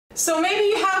So maybe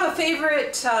you have a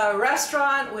favorite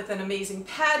restaurant with an amazing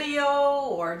patio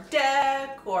or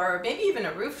deck or maybe even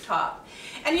a rooftop.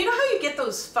 And you know how you get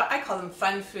those, I call them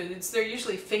fun foods. They're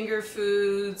usually finger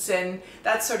foods and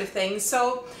that sort of thing.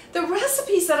 So the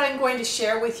recipes that I'm going to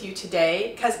share with you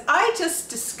today, because I just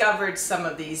discovered some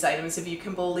of these items, if you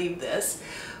can believe this,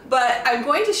 but I'm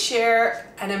going to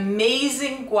share an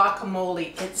amazing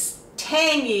guacamole. It's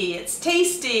tangy, it's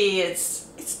tasty, it's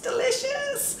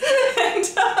delicious. And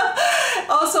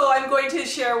also I'm going to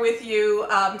share with you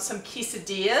some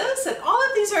quesadillas, and all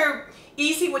of these are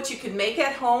easy, what you can make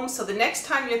at home. So the next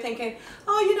time you're thinking,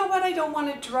 oh, you know what, I don't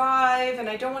want to drive and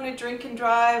I don't want to drink and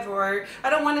drive, or I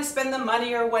don't want to spend the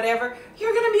money or whatever,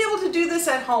 you're going to be able to do this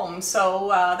at home. So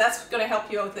that's going to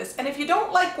help you out with this. And if you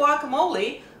don't like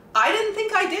guacamole, I didn't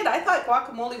think I did. I thought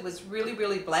guacamole was really,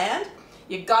 really bland.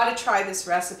 You got to try this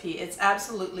recipe. It's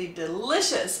absolutely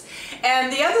delicious.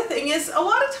 And the other thing is, a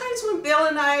lot of times when Bill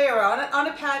and I are on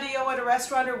a patio at a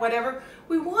restaurant or whatever,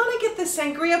 we want to get the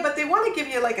sangria, but they want to give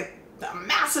you like a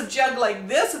massive jug like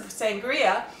this of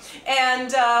sangria.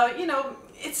 And, you know,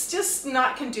 it's just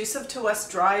not conducive to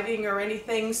us driving or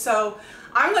anything. So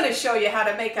I'm going to show you how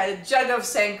to make a jug of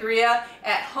sangria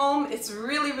at home. It's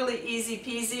really, really easy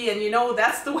peasy, and you know,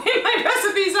 that's the way my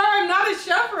recipes are. I'm not a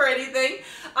chef or anything.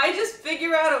 I just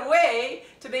figure out a way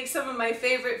to make some of my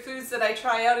favorite foods that I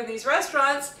try out in these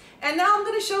restaurants, and now I'm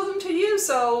going to show them to you.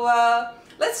 So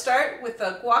let's start with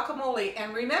the guacamole.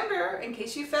 And remember, in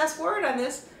case you fast forward on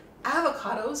this,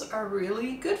 avocados are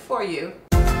really good for you.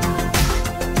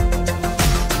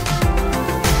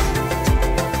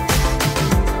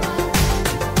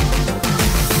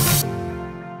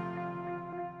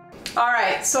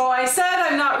 Alright, so I said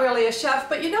I'm not really a chef,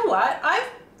 but you know what? I've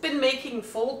been making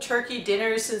full turkey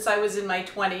dinners since I was in my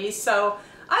 20s, so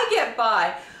I get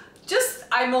by. Just,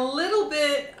 I'm a little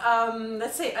bit,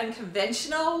 let's say,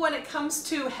 unconventional when it comes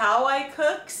to how I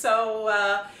cook,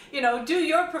 so, you know, do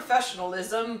your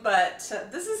professionalism, but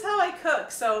this is how I cook,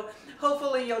 so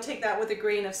hopefully you'll take that with a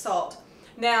grain of salt.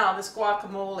 Now, this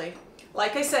guacamole.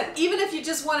 Like I said, even if you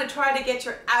just want to try to get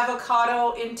your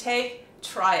avocado intake,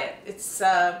 try it.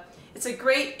 It's a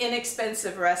great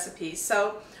inexpensive recipe.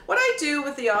 So what I do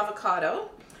with the avocado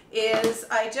is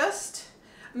I just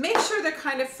make sure they're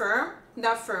kind of firm,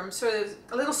 not firm, sort of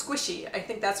a little squishy. I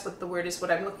think that's what the word is, what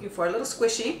I'm looking for, a little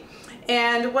squishy.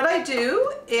 And what I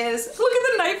do is, look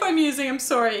at the knife I'm using, I'm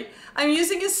sorry. I'm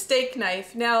using a steak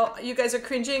knife. Now, you guys are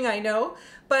cringing, I know,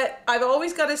 but I've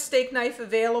always got a steak knife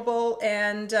available,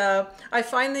 and I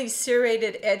find these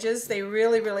serrated edges, they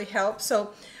really, really help.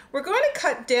 So we're going to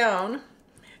cut down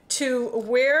to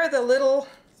where the little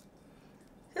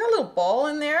ball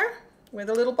in there, where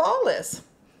the little ball is.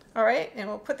 All right, and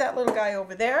we'll put that little guy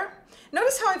over there.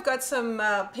 Notice how I've got some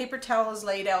paper towels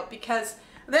laid out, because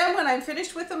then when I'm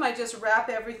finished with them, I just wrap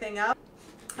everything up.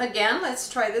 Again, let's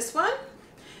try this one.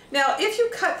 Now, if you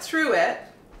cut through it,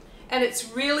 and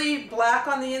it's really black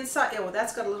on the inside, oh,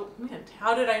 that's got a little, man,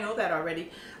 how did I know that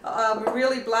already?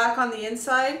 Really black on the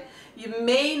inside, you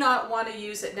may not want to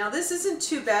use it. Now, this isn't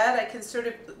too bad. I can sort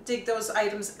of dig those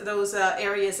items, those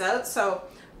areas out. So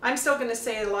I'm still going to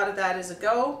say a lot of that is a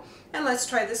go. And let's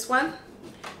try this one.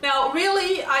 Now,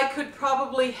 really, I could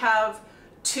probably have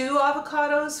 2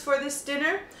 avocados for this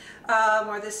dinner,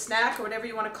 or this snack, or whatever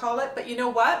you want to call it. But you know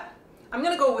what? I'm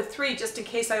going to go with 3 just in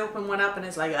case I open one up and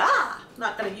it's like, ah, I'm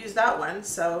not going to use that one.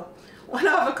 So 1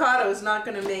 avocado is not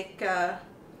going to make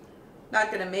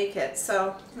it.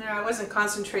 So I wasn't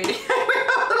concentrating. I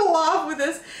went a little off with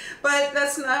this, but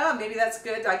that's not, maybe that's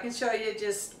good. I can show you.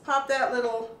 Just pop that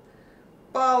little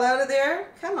ball out of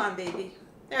there. Come on, baby.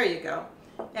 There you go.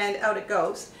 And out it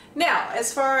goes. Now,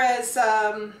 as far as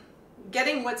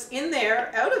getting what's in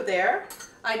there out of there,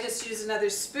 I just use another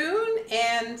spoon,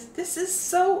 and this is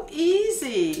so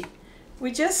easy.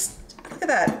 We just, look at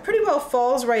that, it pretty well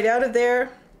falls right out of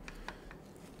there.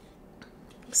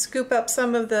 Scoop up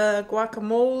some of the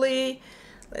guacamole.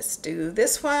 Let's do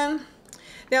this one.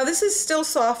 Now, this is still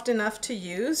soft enough to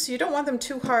use. You don't want them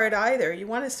too hard either. You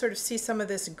want to sort of see some of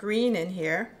this green in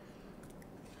here.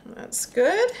 That's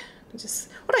good.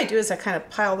 Just, what I do is I kind of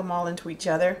pile them all into each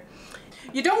other.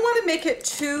 You don't want to make it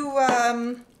too,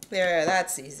 there,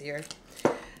 that's easier.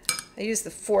 I use the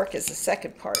fork as the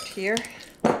second part here.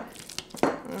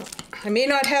 I may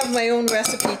not have my own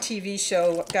recipe TV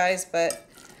show, guys, but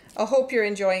I hope you're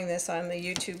enjoying this on the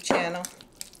YouTube channel.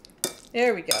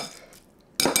 There we go.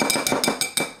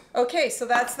 Okay, so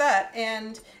that's that.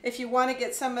 And if you want to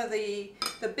get some of the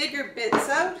bigger bits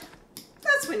out,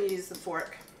 that's when you use the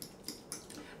fork.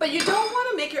 But you don't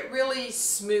want to make it really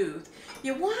smooth.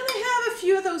 You want to have a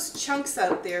few of those chunks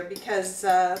out there because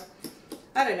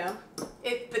I don't know,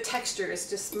 the texture is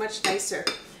just much nicer.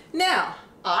 Now,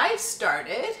 I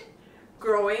started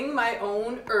growing my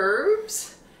own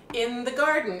herbs in the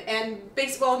garden, and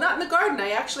well, not in the garden,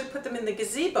 I actually put them in the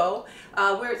gazebo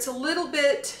where it's a little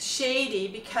bit shady,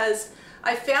 because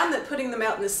I found that putting them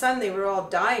out in the sun, they were all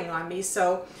dying on me.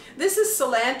 So this is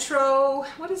cilantro,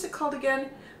 what is it called again?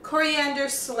 Coriander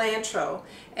cilantro,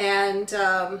 and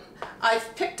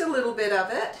I've picked a little bit of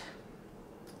it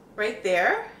right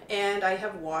there, and I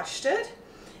have washed it,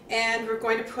 and we're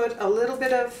going to put a little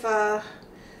bit of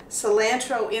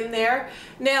cilantro in there.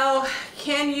 Now,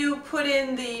 can you put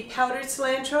in the powdered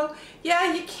cilantro?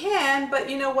 Yeah, you can, but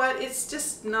you know what? It's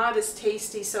just not as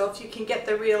tasty. So if you can get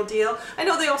the real deal. I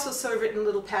know they also serve it in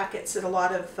little packets at a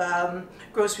lot of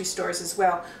grocery stores as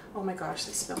well. Oh my gosh,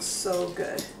 they smell so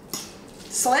good.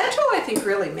 Cilantro, I think,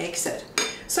 really makes it.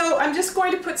 So I'm just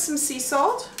going to put some sea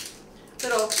salt.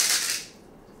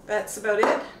 That's about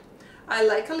it. I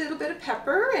like a little bit of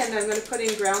pepper, and I'm going to put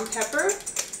in ground pepper.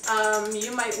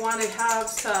 You might want to have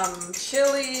some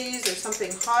chilies or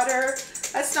something hotter.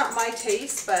 That's not my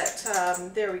taste, but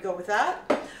there we go with that.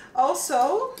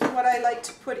 Also, what I like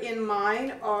to put in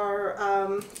mine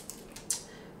are,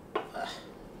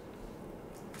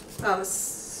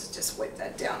 let's just wipe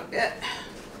that down a bit.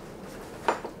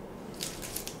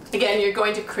 Again, you're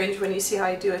going to cringe when you see how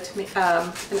I do it,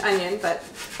 an onion, but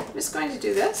I'm just going to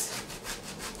do this.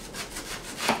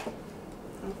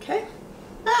 Okay.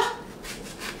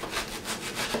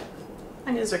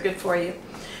 Onions are good for you.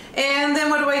 And then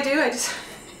what do? I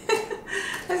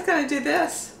just gotta do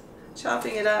this,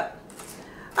 chopping it up.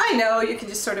 I know you can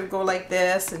just sort of go like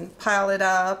this and pile it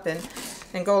up and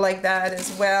go like that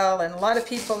as well. And a lot of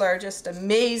people are just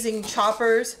amazing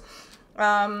choppers.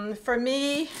 For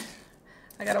me,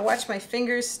 I gotta watch my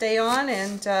fingers stay on,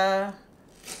 and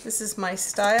this is my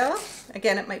style.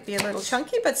 Again, it might be a little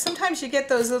chunky, but sometimes you get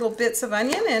those little bits of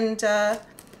onion, and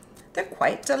they're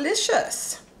quite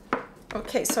delicious.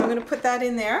 Okay, so I'm going to put that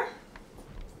in there.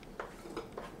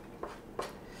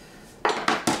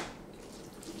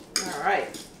 All right.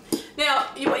 Now,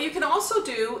 what you can also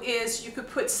do is you could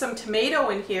put some tomato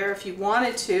in here if you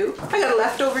wanted to. I got a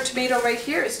leftover tomato right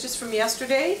here. It's just from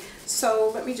yesterday.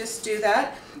 So let me just do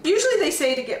that. Usually they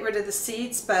say to get rid of the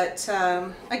seeds, but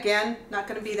again, not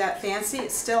going to be that fancy.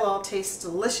 It still all tastes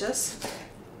delicious.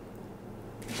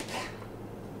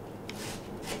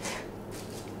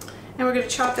 And we're going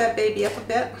to chop that baby up a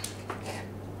bit.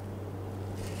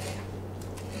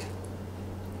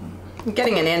 I'm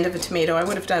getting an end of a tomato. I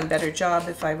would have done a better job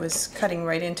if I was cutting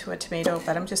right into a tomato,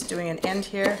 but I'm just doing an end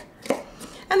here.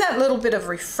 And that little bit of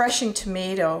refreshing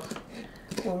tomato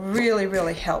will really,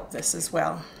 really help this as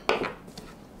well.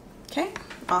 Okay,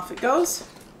 off it goes.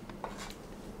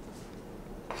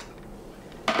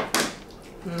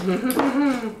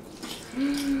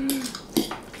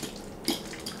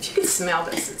 You can smell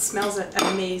this. It smells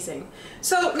amazing.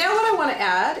 So now what I want to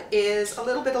add is a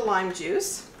little bit of lime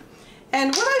juice.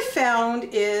 And what I found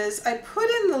is I put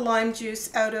in the lime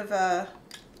juice out of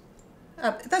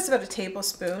that's about a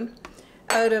tablespoon,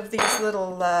 out of these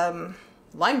little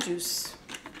lime juice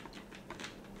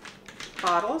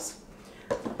bottles.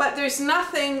 But there's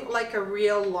nothing like a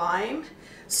real lime.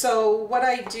 So what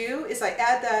I do is I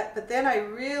add that, but then I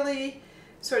really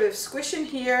sort of squish in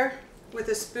here with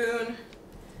a spoon.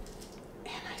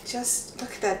 Just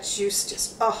look at that juice,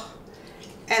 just, oh.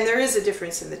 And there is a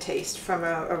difference in the taste from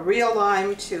a real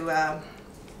lime to,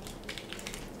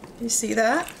 you see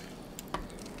that?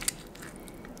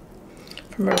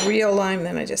 From a real lime,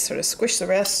 then I just sort of squish the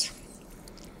rest.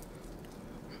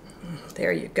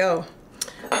 There you go.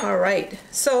 All right,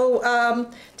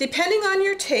 so depending on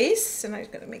your tastes, and I'm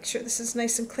going to make sure this is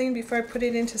nice and clean before I put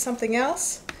it into something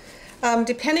else.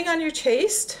 Depending on your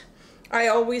taste, I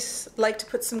always like to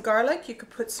put some garlic. You could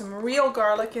put some real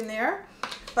garlic in there.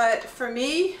 But for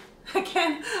me,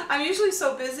 again, I'm usually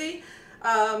so busy,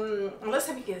 unless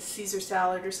I'm making a Caesar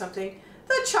salad or something,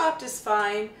 the chopped is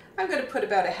fine. I'm going to put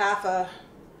about a half a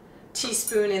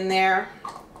teaspoon in there.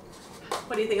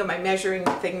 What do you think of my measuring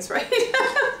things, right?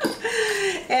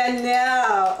 And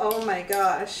now, oh my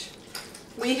gosh,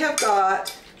 we have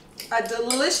got a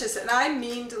delicious, and I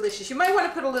mean delicious. You might want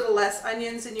to put a little less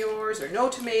onions in yours, or no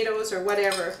tomatoes, or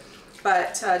whatever.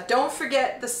 But don't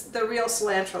forget the real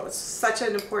cilantro. It's such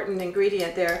an important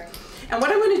ingredient there. And what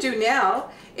I'm going to do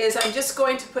now is I'm just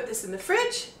going to put this in the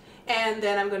fridge, and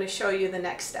then I'm going to show you the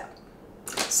next step.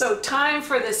 So time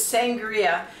for the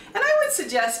sangria. And I would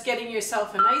suggest getting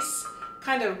yourself a nice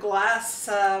kind of glass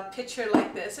pitcher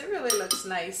like this. It really looks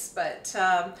nice, but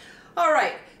all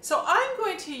right. So I'm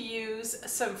going to use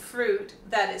some fruit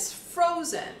that is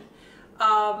frozen.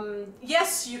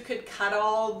 Yes, you could cut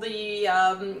all the,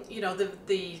 you know,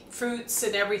 the fruits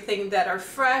and everything that are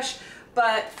fresh,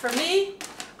 but for me,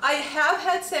 I have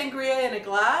had sangria in a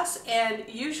glass, and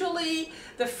usually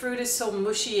the fruit is so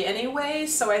mushy anyway,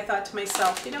 so I thought to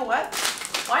myself, you know what,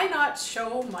 why not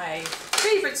show my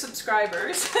favorite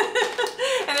subscribers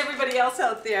and everybody else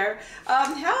out there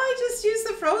how I just use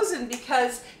the frozen,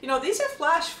 because, you know, these are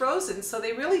flash frozen, so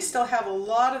they really still have a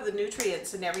lot of the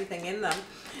nutrients and everything in them.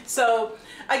 So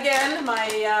again, my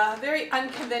very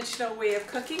unconventional way of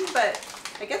cooking, but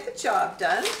I get the job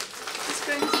done. Just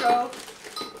going to throw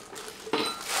a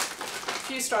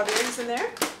few strawberries in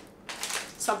there.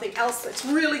 Something else that's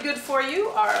really good for you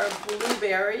are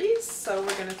blueberries. So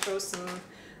we're going to throw some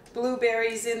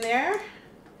blueberries in there.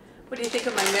 What do you think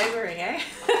of my measuring, eh?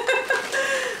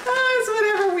 It's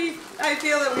whatever I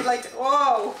feel that we like to.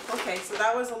 Whoa! Okay, so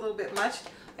that was a little bit much.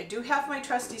 I do have my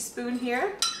trusty spoon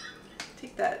here.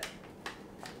 Take that.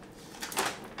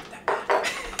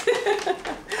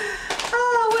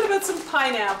 Oh, what about some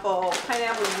pineapple?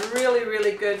 Pineapple is really,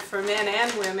 really good for men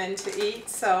and women to eat.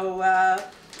 So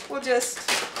we'll just,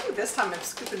 this time I'm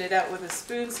scooping it out with a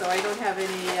spoon so I don't have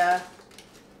any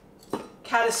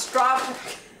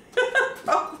catastrophic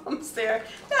problems there.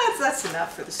 That's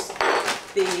enough for this.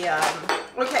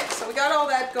 Okay, so we got all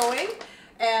that going,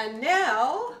 and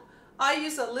now I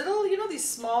use a little, you know, these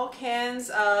small cans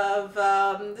of,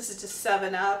 this is just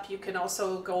 7-Up. You can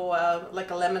also go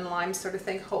like a lemon lime sort of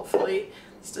thing. Hopefully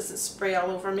this doesn't spray all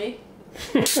over me.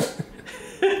 Bill, it'll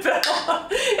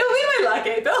be my luck,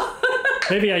 eh, Bill?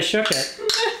 Maybe I shook it.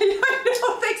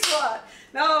 No, thanks a lot.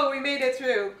 No, we made it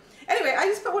through. Anyway, I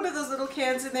just put one of those little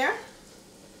cans in there.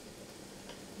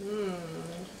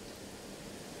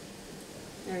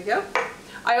 There we go.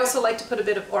 I also like to put a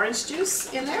bit of orange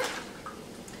juice in there.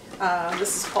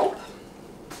 This is pulp.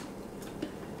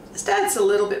 This adds a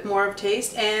little bit more of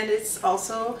taste, and it's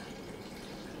also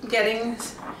getting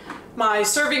my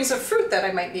servings of fruit that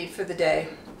I might need for the day.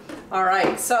 All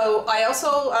right, so I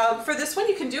also, for this one,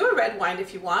 you can do a red wine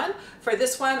if you want. For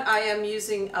this one, I am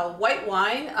using a white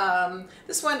wine.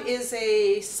 This one is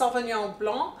a Sauvignon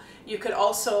Blanc. You could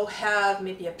also have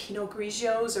maybe a Pinot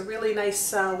Grigio, is a really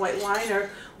nice white wine, or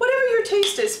whatever your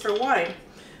taste is for wine.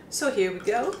 So here we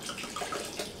go.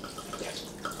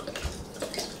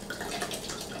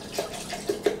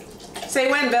 Say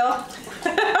when, Bill.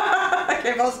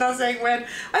 Okay, Bill's not saying when.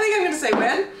 I think I'm going to say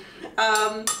when.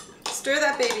 Stir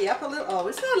that baby up a little. Oh,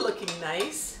 isn't that looking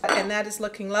nice? And that is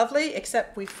looking lovely,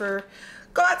 except we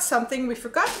forgot something. We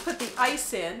forgot to put the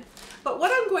ice in. But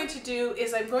what I'm going to do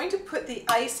is I'm going to put the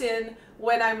ice in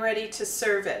when I'm ready to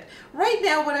serve it. Right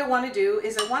now what I want to do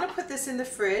is I want to put this in the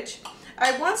fridge.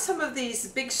 I want some of these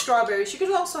big strawberries. You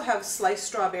could also have sliced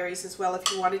strawberries as well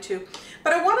if you wanted to.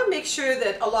 But I want to make sure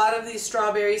that a lot of these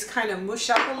strawberries kind of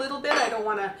mush up a little bit. I don't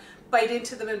want to bite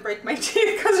into them and break my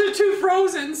teeth because they're too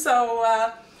frozen.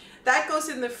 So that goes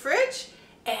in the fridge,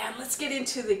 and let's get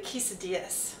into the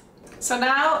quesadillas. So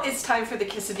now it's time for the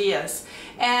quesadillas.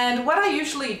 And what I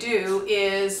usually do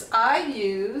is I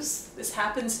use, this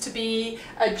happens to be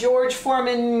a George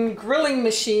Foreman grilling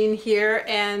machine here,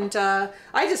 and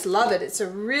I just love it. It's a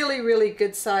really, really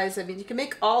good size. I mean, you can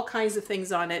make all kinds of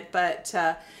things on it, but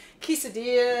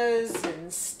quesadillas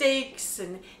and steaks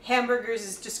and hamburgers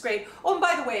is just great. Oh, and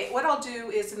by the way, what I'll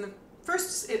do is in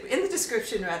the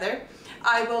description rather,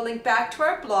 I will link back to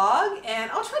our blog, and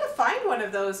I'll try to find one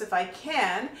of those if I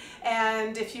can.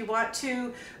 And if you want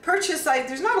to purchase,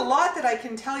 there's not a lot that I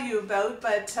can tell you about,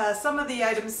 but some of the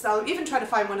items, I'll even try to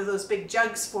find one of those big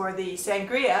jugs for the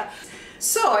sangria.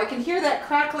 So I can hear that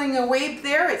crackling away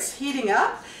there, it's heating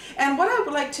up. And what I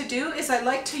would like to do is I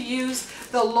like to use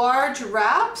the large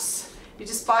wraps. You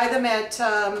just buy them at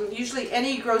usually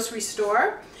any grocery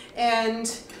store.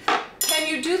 And can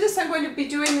you do this? I'm going to be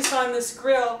doing this on this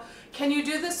grill. Can you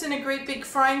do this in a great big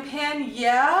frying pan?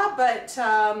 Yeah, but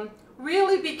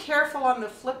really be careful on the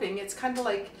flipping. It's kind of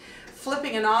like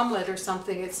flipping an omelet or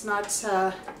something. It's not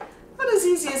as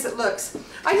easy as it looks.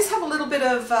 I just have a little bit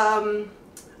of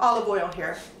olive oil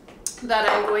here that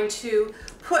I'm going to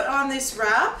put on this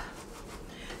wrap.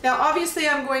 Now obviously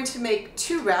I'm going to make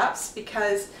 2 wraps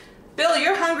because, Bill,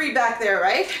 you're hungry back there,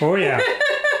 right? Oh yeah.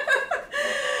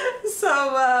 So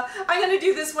I'm going to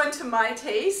do this one to my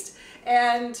taste.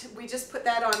 And we just put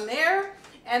that on there,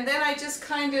 and then I just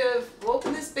kind of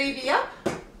open this baby up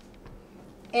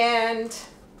and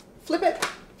flip it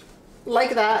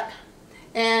like that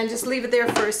and just leave it there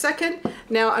for a second.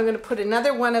 Now I'm going to put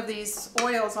another one of these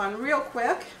oils on real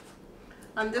quick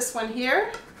on this one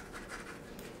here,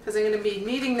 because I'm going to be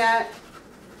needing that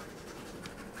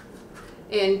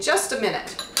in just a minute.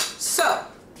 So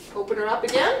open her up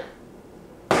again.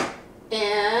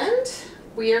 And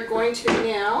we are going to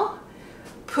now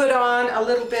put on a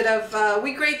little bit of,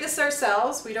 we grate this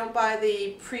ourselves. We don't buy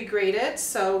the pre-grated,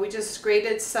 so we just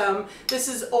grated some, this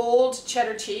is old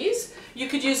cheddar cheese. You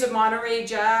could use a Monterey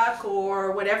Jack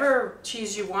or whatever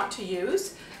cheese you want to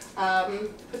use.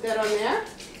 Put that on there.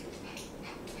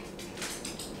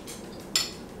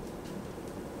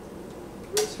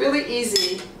 It's really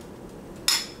easy.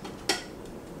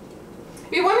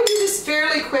 You want to do this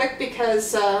fairly quick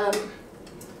because,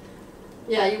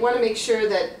 yeah, you want to make sure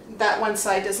that that one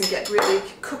side doesn't get really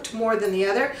cooked more than the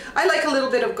other. I like a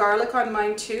little bit of garlic on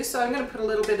mine too, so I'm going to put a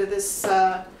little bit of this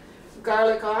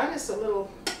garlic on. Just a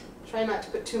little, try not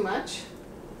to put too much.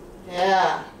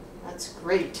 Yeah, that's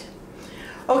great.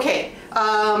 Okay,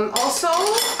 also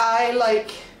I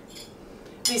like,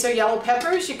 these are yellow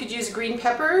peppers. You could use green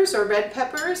peppers or red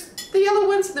peppers. The yellow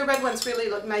ones and the red ones really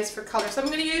look nice for color. So I'm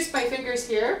going to use my fingers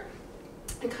here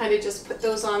and kind of just put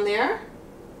those on there.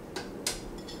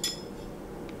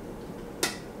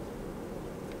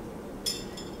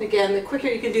 Again, the quicker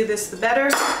you can do this, the better.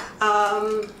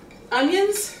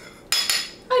 Onions.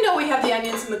 I know we have the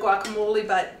onions in the guacamole,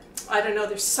 but I don't know,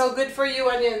 they're so good for you,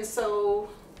 onions. So,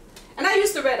 and I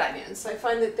use the red onions. I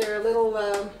find that they're a little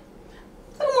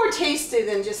more tasty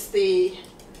than just the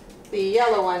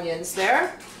yellow onions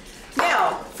there.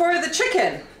 Now, for the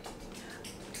chicken.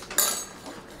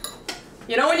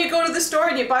 You know when you go to the store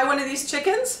and you buy one of these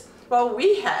chickens? Well,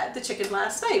 we had the chicken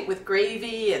last night with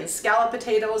gravy and scallop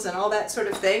potatoes and all that sort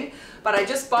of thing. But I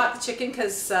just bought the chicken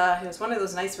because it was one of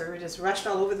those nights where we just rushed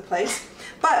all over the place.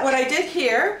 But what I did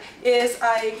here is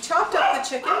I chopped up the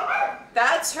chicken.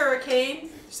 That's Hurricane.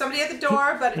 Somebody at the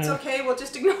door, but it's okay. We'll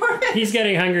just ignore it. He's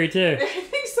getting hungry too. I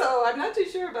think so. I'm not too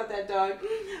sure about that dog.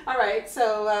 All right,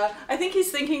 so I think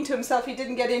he's thinking to himself he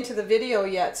didn't get into the video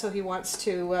yet, so he wants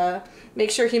to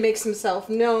make sure he makes himself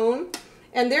known.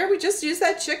 And there we just use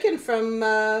that chicken from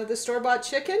the store-bought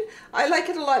chicken. I like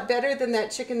it a lot better than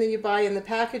that chicken that you buy in the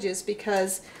packages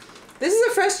because this is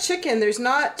a fresh chicken. There's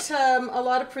not a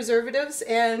lot of preservatives,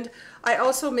 and I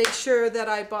also make sure that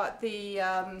I bought the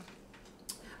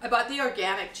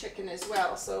organic chicken as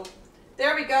well. So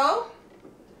there we go.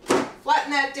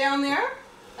 Flatten that down there.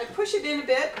 I push it in a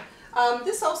bit.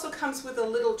 This also comes with a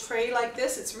little tray like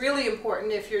this. It's really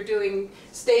important if you're doing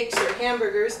steaks or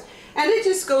hamburgers. And it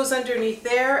just goes underneath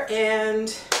there.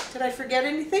 And did I forget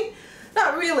anything?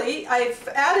 Not really. I've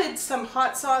added some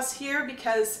hot sauce here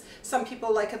because some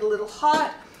people like it a little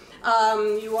hot.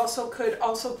 You also could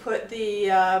put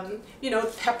the, you know,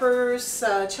 peppers,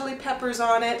 chili peppers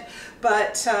on it.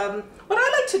 But what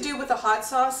I like to do with the hot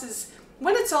sauce is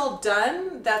when it's all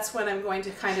done, that's when I'm going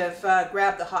to kind of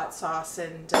grab the hot sauce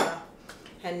and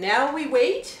now we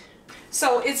wait.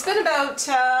 So it's been about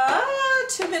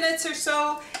 2 minutes or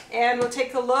so, and we'll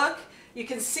take a look. You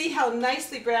can see how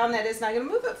nicely brown that is. Now I'm going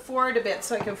to move it forward a bit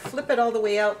so I can flip it all the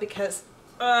way out because,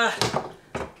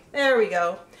 there we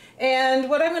go. And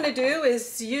what I'm going to do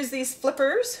is use these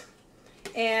flippers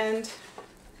and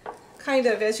kind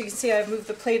of, as you can see, I've moved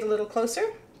the plate a little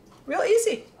closer. Real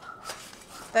easy.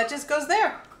 That just goes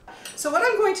there. So what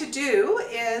I'm going to do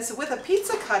is with a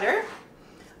pizza cutter,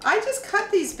 I just cut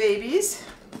these babies.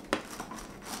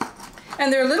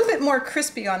 And they're a little bit more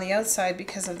crispy on the outside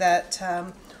because of that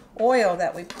oil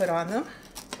that we put on them.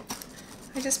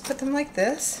 I just put them like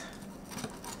this.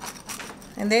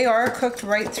 And they are cooked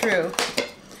right through.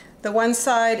 The one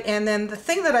side, and then the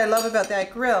thing that I love about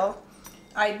that grill,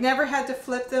 I never had to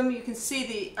flip them. You can see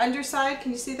the underside.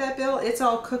 Can you see that, Bill? It's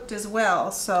all cooked as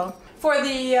well. So for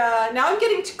the, now I'm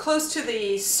getting too close to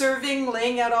the serving,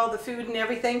 laying out all the food and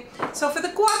everything. So for the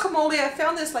guacamole, I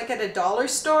found this like at a dollar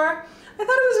store. I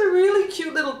thought it was a really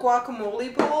cute little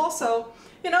guacamole bowl. So,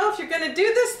 you know, if you're going to do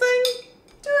this thing,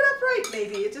 do it upright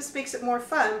maybe. It just makes it more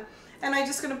fun. And I'm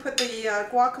just going to put the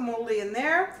guacamole in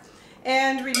there.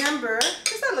 And remember,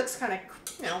 because that looks kind of,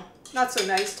 you know, not so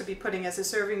nice to be putting as a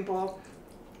serving bowl.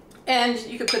 And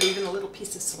you could put even a little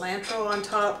piece of cilantro on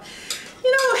top.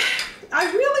 You know,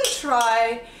 I really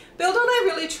try, Bill, don't I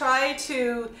really try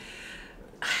to,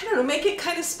 I don't know, make it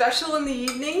kind of special in the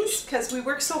evenings because we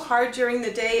work so hard during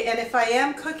the day, and if I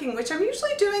am cooking, which I'm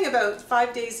usually doing about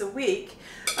 5 days a week,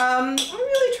 I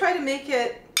really try to make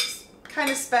it kind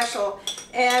of special.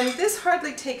 And this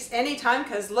hardly takes any time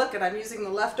because look, and I'm using the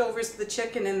leftovers of the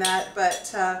chicken in that,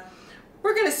 but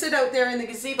we're going to sit out there in the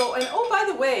gazebo. And oh,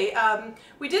 by the way,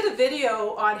 we did a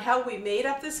video on how we made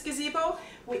up this gazebo.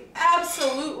 We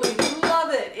absolutely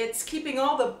love it. It's keeping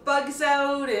all the bugs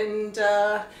out, and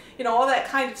you know, all that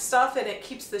kind of stuff, and it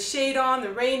keeps the shade on,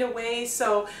 the rain away.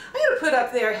 So I'm going to put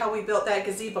up there how we built that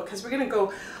gazebo, because we're going to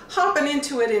go hopping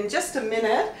into it in just a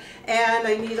minute. And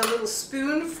I need a little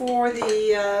spoon for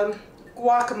the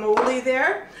guacamole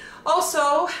there.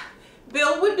 Also,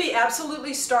 Bill would be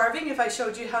absolutely starving if I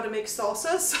showed you how to make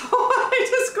salsa, so I'm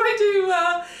just going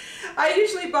to, I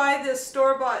usually buy this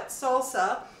store-bought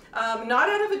salsa, not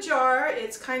out of a jar.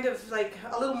 It's kind of like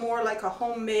a little more like a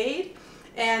homemade.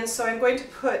 And so I'm going to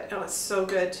put, oh, it's so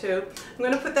good too. I'm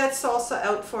going to put that salsa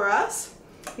out for us.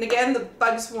 And again, the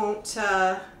bugs won't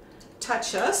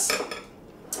touch us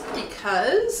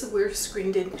because we're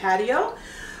screened in patio.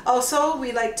 Also,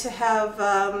 we like to have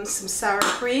some sour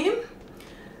cream.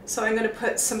 So I'm going to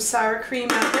put some sour cream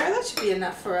out there. That should be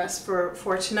enough for us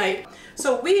for tonight.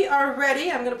 So we are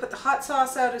ready. I'm going to put the hot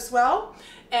sauce out as well.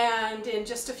 And in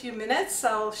just a few minutes,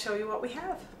 I'll show you what we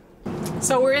have.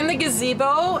 So we're in the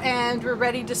gazebo and we're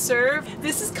ready to serve.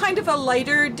 This is kind of a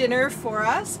lighter dinner for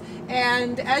us.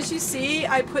 And as you see,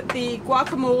 I put the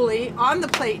guacamole on the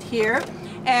plate here.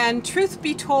 And truth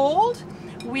be told,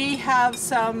 we have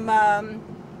some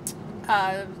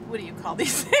what do you call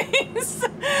these things?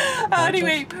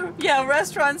 Anyway, yeah,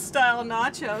 restaurant style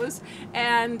nachos.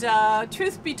 And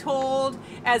truth be told,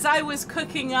 as I was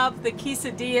cooking up the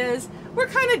quesadillas, we're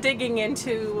kind of digging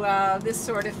into this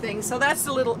sort of thing. So that's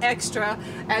a little extra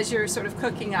as you're sort of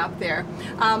cooking up there.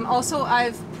 Also,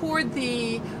 I've poured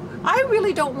the, I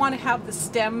really don't want to have the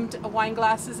stemmed wine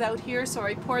glasses out here, so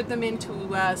I poured them into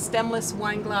stemless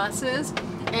wine glasses.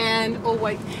 And oh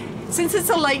wait, since it's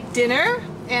a light dinner,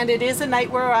 and it is a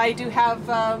night where I do have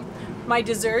my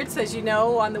desserts, as you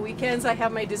know, on the weekends I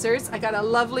have my desserts. I got a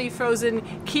lovely frozen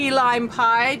key lime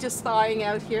pie just thawing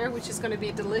out here, which is going to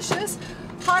be delicious.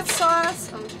 Hot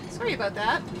sauce, oh, sorry about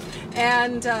that,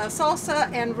 and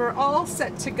salsa, and we're all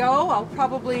set to go. I'll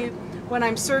probably, when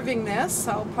I'm serving this,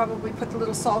 I'll probably put the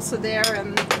little salsa there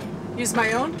and use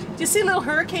my own. Do you see a little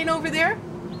Hurricane over there?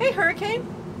 Hey,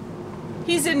 Hurricane.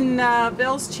 He's in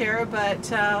Bill's chair,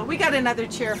 but we got another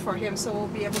chair for him, so we'll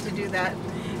be able to do that.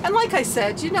 And like I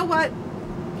said, you know what?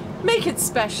 Make it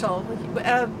special.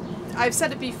 I've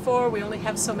said it before, we only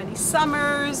have so many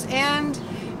summers, and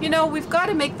you know, we've got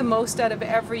to make the most out of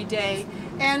every day.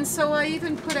 And so I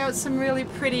even put out some really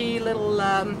pretty little,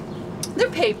 they're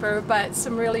paper, but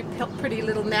some really pretty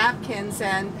little napkins,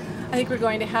 and I think we're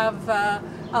going to have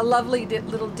a lovely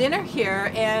little dinner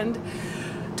here. And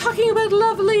talking about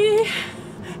lovely,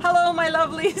 hello my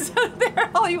lovelies out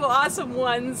there, all you awesome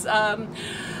ones,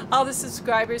 all the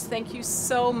subscribers, thank you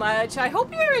so much. I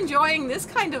hope you're enjoying this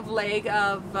kind of leg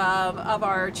of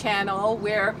our channel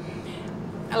where,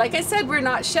 like I said, we're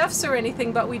not chefs or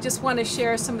anything, but we just want to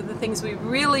share some of the things we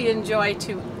really enjoy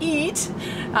to eat.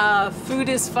 Food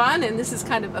is fun, and this is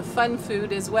kind of a fun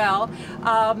food as well.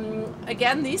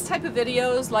 Again, these type of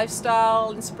videos,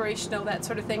 lifestyle, inspirational, that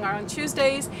sort of thing, are on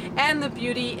Tuesdays, and the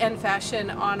beauty and fashion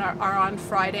are on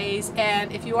Fridays.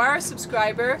 And if you are a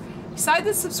subscriber, beside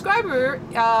the subscriber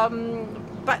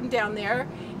button down there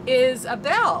is a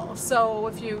bell. So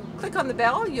if you click on the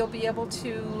bell, you'll be able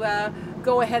to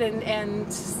go ahead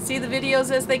and see the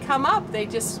videos as they come up. They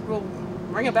just will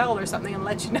ring a bell or something and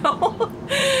let you know.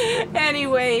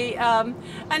 Anyway,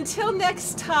 until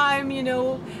next time, you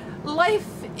know, life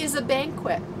is a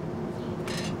banquet.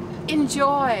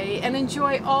 Enjoy, and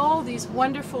enjoy all these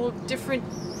wonderful different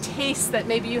tastes that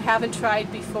maybe you haven't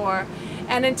tried before.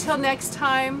 And until next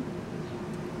time,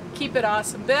 keep it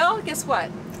awesome. Bill, guess what?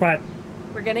 What?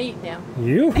 We're gonna eat now.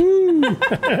 Yoo-hoo!